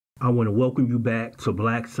I want to welcome you back to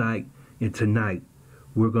Black Site, and tonight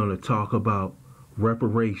we're going to talk about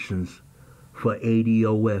reparations for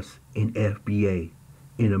ADOS and FBA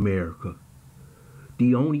in America.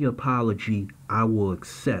 The only apology I will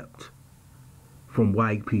accept from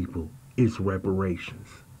white people is reparations.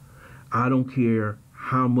 I don't care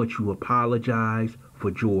how much you apologize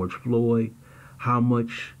for George Floyd, how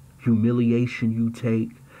much humiliation you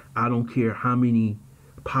take. I don't care how many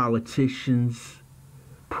politicians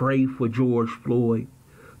pray for George Floyd.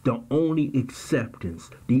 The only acceptance,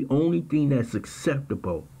 the only thing that's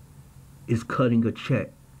acceptable is cutting a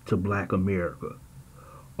check to Black America.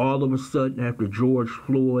 All of a sudden, after George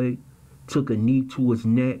Floyd took a knee to his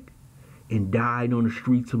neck and died on the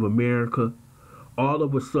streets of America, all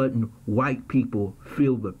of a sudden, white people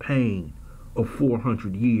feel the pain of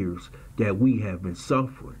 400 years that we have been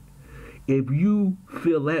suffering. If you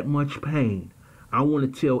feel that much pain, I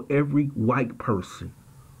want to tell every white person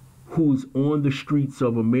who's on the streets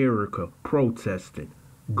of America protesting,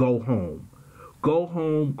 go home. Go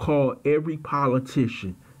home, call every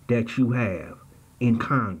politician that you have in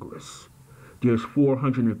Congress. There's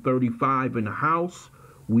 435 in the House.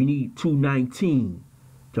 We need 219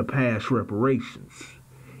 to pass reparations.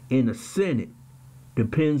 In the Senate,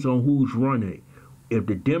 depends on who's running it. If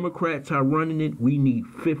the Democrats are running it, we need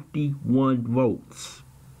 51 votes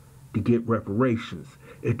to get reparations.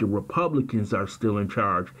 If the Republicans are still in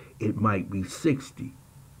charge, it might be 60.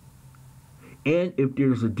 And if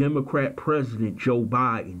there's a Democrat president, Joe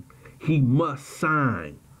Biden, he must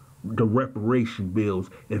sign the reparation bills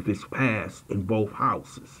if it's passed in both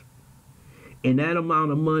houses. And that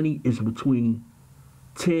amount of money is between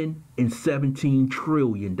 10 and 17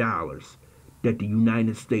 trillion dollars that the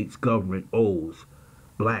United States government owes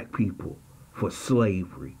Black people for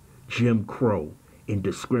slavery, Jim Crow, and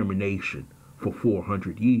discrimination for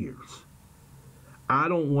 400 years. I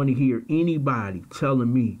don't want to hear anybody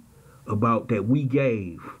telling me about that we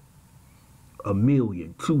gave $1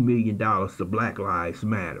 million, $2 million to Black Lives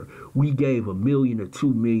Matter. We gave $1 million or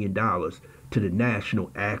 $2 million to the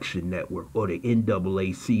National Action Network or the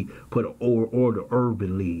NAAC or the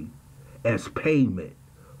Urban League as payment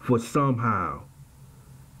for somehow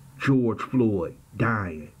George Floyd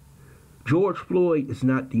dying. George Floyd is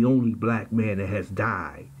not the only Black man that has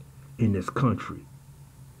died in this country.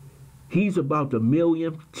 He's about the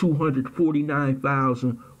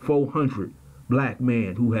 1,249,400 Black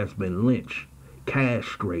men who has been lynched,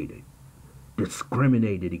 castrated,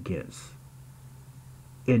 discriminated against.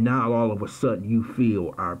 And now all of a sudden you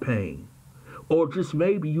feel our pain. Or just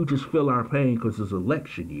maybe you just feel our pain because it's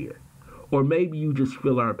election year. Or maybe you just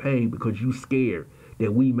feel our pain because you're scared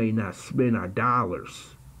that we may not spend our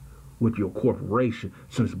dollars with your corporation,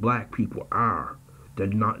 since Black people are the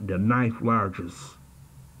ninth largest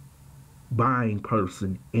buying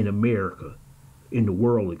person in America, in the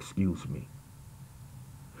world, excuse me.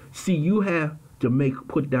 See, you have to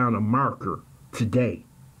put down a marker today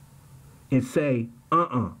and say,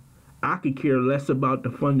 I could care less about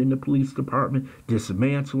defunding the police department,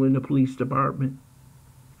 dismantling the police department.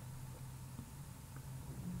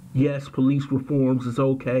 Yes, police reforms is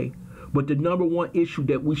okay, but the number one issue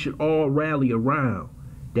that we should all rally around,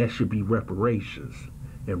 that should be reparations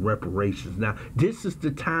and reparations. Now, this is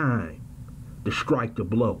the time to strike the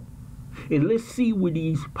blow. And let's see where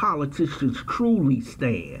these politicians truly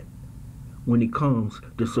stand when it comes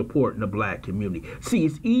to supporting the Black community. See,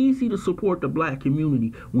 it's easy to support the Black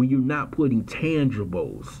community when you're not putting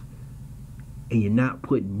tangibles and you're not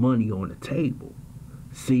putting money on the table.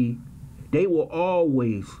 See, they will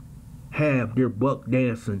always have their buck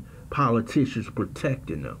dancing politicians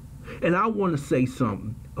protecting them. And I want to say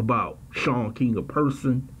something about Shaun King, a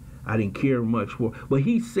person I didn't care much for, but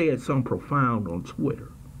he said something profound on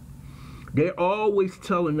Twitter. They're always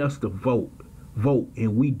telling us to vote,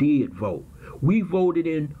 and we did vote. We voted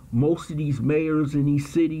in most of these mayors in these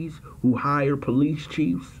cities who hire police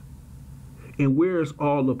chiefs. And where's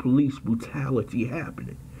all the police brutality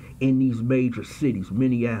happening in these major cities?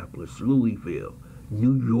 Minneapolis, Louisville,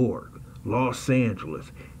 New York, Los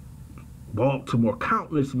Angeles, Baltimore,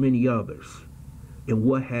 countless many others. And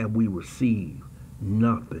what have we received?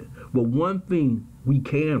 Nothing. But one thing we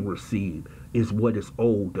can receive is what is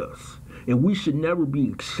owed us. And we should never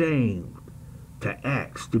be ashamed to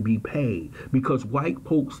ask to be paid, because white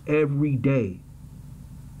folks every day,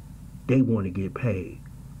 they want to get paid.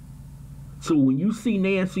 So when you see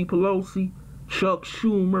Nancy Pelosi, Chuck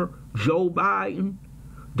Schumer, Joe Biden,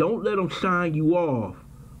 don't let them shine you off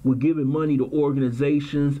with giving money to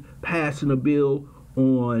organizations, passing a bill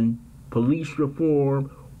on police reform,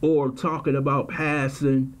 or talking about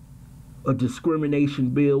passing a discrimination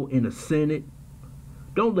bill in the Senate.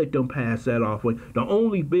 Don't let them pass that off. The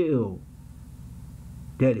only bill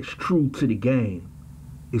that is true to the game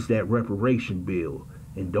is that reparation bill.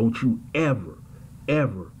 And don't you ever,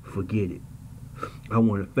 ever forget it. I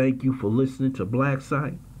want to thank you for listening to Black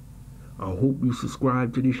Site. I hope you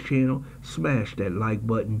subscribe to this channel, smash that like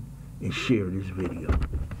button, and share this video.